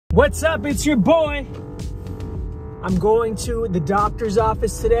What's up? It's your boy. I'm going to the doctor's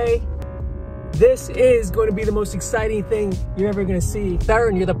office today. This is going to be the most exciting thing you're ever going to see.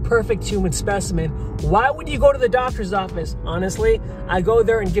 Theron, you're the perfect human specimen. Why would you go to the doctor's office? Honestly, I go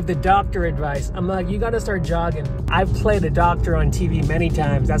there and give the doctor advice. I'm like, you got to start jogging. I've played a doctor on TV many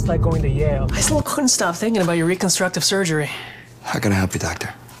times. That's like going to Yale. I still couldn't stop thinking about your reconstructive surgery. How can I help you,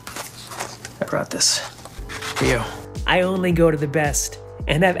 doctor? I brought this for you. I only go to the best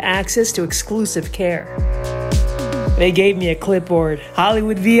and have access to exclusive care. They gave me a clipboard.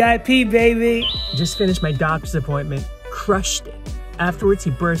 Hollywood VIP, baby. Just finished my doctor's appointment. Crushed it. Afterwards,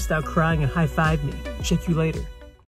 he burst out crying and high-fived me. Check you later.